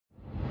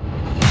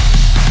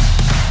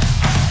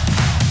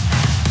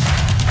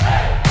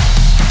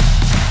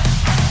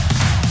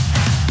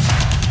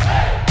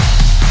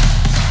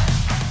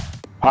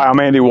Hi,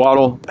 I'm Andy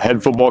Waddle,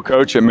 head football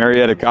coach at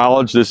Marietta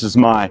College. This is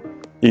my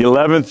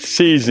 11th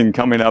season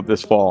coming up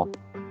this fall.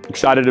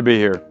 Excited to be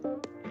here.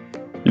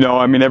 You know,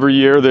 I mean, every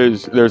year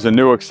there's a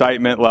new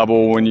excitement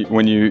level when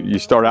you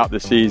start out the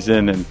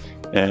season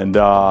and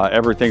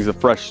everything's a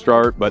fresh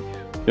start. But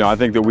you know, I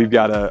think that we've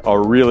got a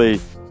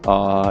really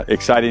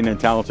exciting and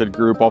talented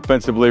group.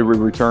 Offensively, we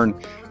return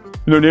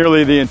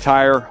nearly the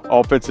entire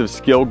offensive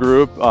skill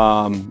group.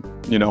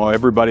 You know,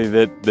 everybody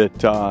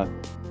that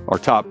our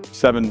top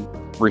 7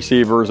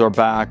 receivers are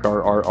back,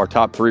 our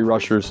top 3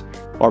 rushers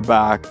are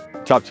back,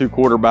 top 2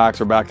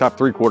 quarterbacks are back, top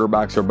 3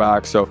 quarterbacks are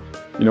back. So,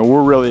 you know,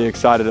 we're really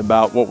excited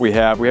about what we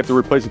have. We have to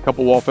replace a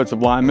couple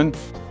offensive linemen,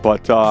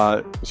 but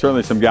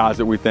certainly some guys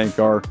that we think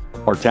are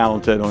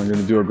talented and are going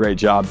to do a great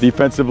job.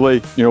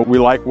 Defensively, you know, we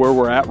like where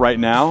we're at right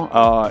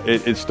now.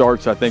 It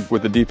starts, I think,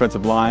 with the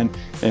defensive line,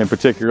 and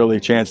particularly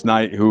Chance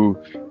Knight, who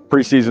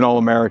preseason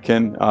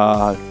All-American,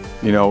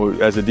 you know,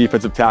 as a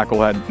defensive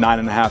tackle, had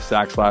 9.5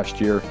 sacks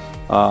last year.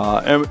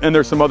 And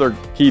there's some other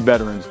key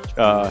veterans.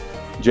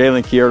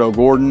 Jalen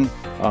Gordon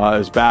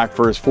is back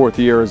for his 4th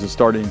year as a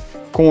starting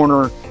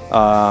corner.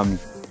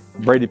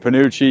 Brady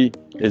Panucci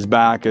is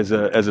back as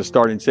a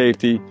starting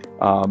safety.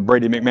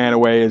 Brady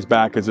McManaway is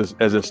back as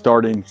a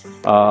starting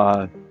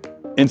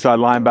inside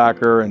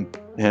linebacker,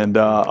 and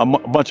a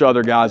bunch of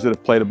other guys that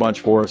have played a bunch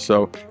for us.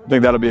 So I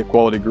think that'll be a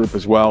quality group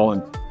as well,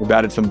 and we've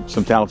added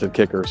some talented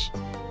kickers.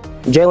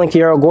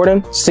 Jalen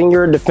Gordon,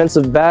 senior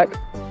defensive back,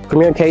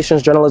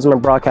 communications, journalism,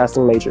 and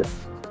broadcasting major.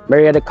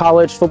 Marietta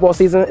College football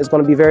season is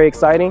going to be very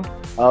exciting.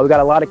 We got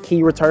a lot of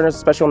key returners,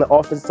 especially on the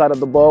offensive side of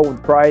the ball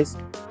with Bryce,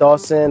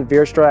 Dawson,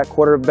 Veerstraat,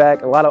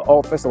 quarterback, a lot of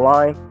offensive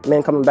line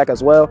men coming back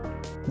as well.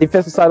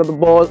 Defensive side of the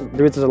ball,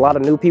 there's a lot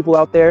of new people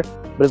out there,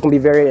 but it's going to be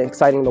very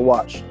exciting to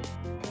watch.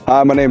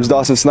 Hi, my name is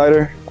Dawson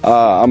Snyder.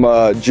 I'm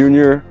a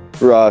junior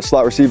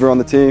slot receiver on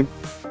the team,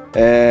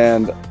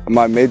 and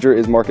my major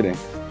is marketing.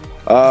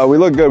 We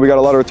look good. We got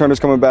a lot of returners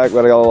coming back. We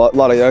got a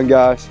lot of young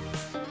guys.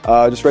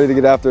 Just ready to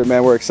get after it,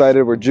 man. We're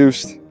excited. We're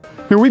juiced.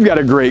 We've got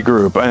a great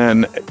group,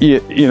 and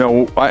you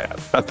know, I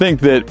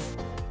think that,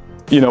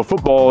 you know,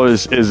 football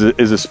is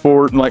a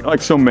sport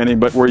like so many,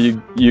 but where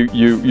you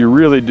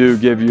really do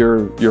give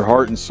your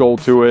heart and soul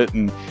to it.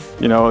 And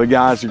you know, the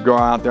guys who go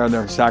out there and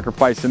they're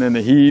sacrificing in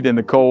the heat and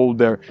the cold,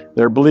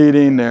 they're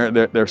bleeding,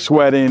 they're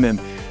sweating,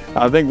 and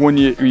I think when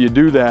you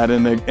do that,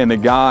 and the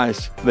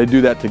guys, they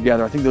do that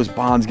together, I think those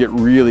bonds get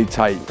really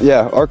tight.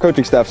 Yeah, our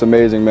coaching staff's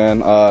amazing, man.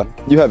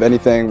 You have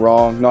anything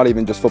wrong, not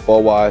even just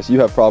football-wise, you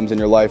have problems in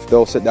your life,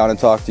 they'll sit down and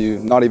talk to you,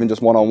 not even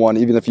just one-on-one.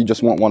 Even if you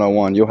just want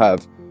one-on-one, you'll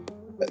have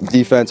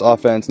defense,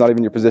 offense, not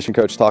even your position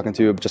coach talking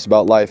to you just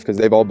about life, because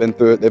they've all been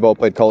through it, they've all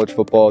played college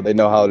football, they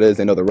know how it is,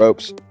 they know the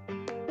ropes.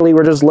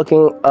 We're just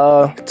looking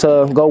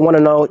to go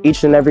 1-0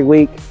 each and every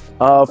week,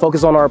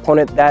 focus on our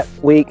opponent that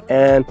week,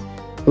 and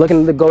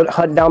looking to go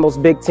hunt down those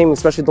big teams,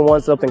 especially the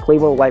ones up in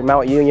Cleveland like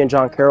Mount Union,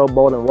 John Carroll,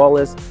 Bolden,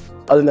 Wallace.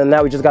 Other than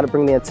that, we just got to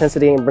bring the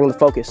intensity and bring the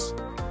focus.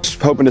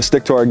 Just hoping to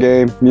stick to our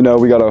game. You know,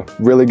 we got a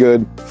really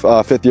good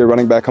 5th-year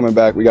running back coming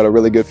back. We got a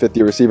really good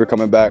 5th-year receiver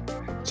coming back.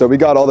 So we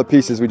got all the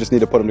pieces. We just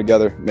need to put them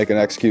together, make it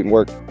execute and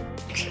work.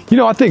 You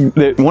know, I think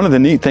that one of the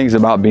neat things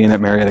about being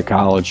at Marietta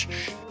College,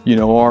 you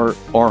know,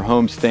 our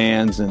home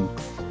stands and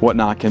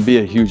whatnot can be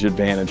a huge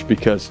advantage,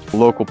 because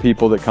local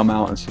people that come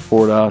out and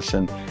support us,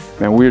 and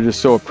man, we're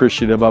just so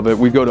appreciative of it.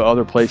 We go to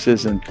other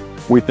places and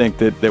we think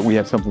that we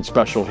have something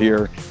special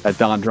here at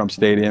Don Drum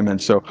Stadium,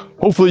 and so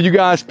hopefully you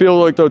guys feel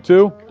like though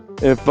too.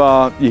 If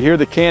you hear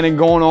the cannon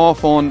going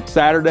off on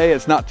Saturday,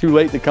 it's not too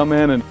late to come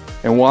in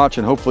and watch,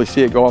 and hopefully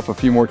see it go off a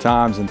few more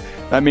times, and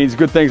that means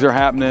good things are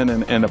happening,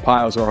 and the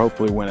Pios are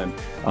hopefully winning.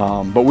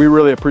 But we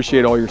really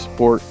appreciate all your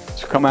support,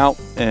 so come out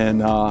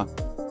and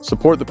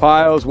support the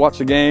Pios, watch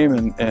the game,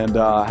 and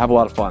have a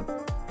lot of fun.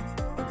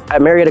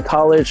 At Marietta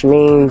College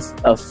means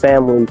a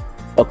family,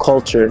 a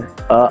culture,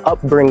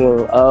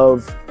 upbringing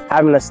of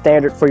having a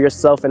standard for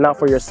yourself, and not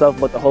for yourself,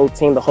 but the whole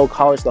team, the whole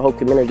college, the whole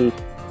community.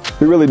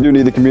 We really do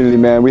need the community,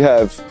 man.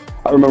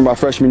 I remember my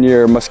freshman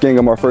year,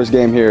 Muskingum, our first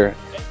game here,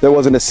 there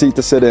wasn't a seat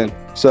to sit in.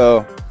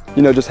 So,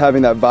 you know, just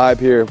having that vibe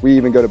here. We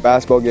even go to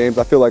basketball games.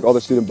 I feel like all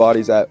the student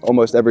bodies at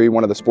almost every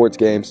one of the sports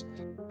games.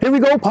 Here we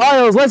go,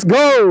 Pios, let's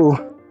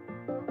go!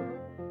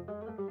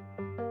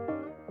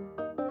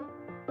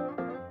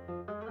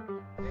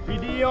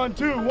 PD on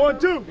 2, 1,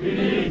 2.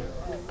 PD.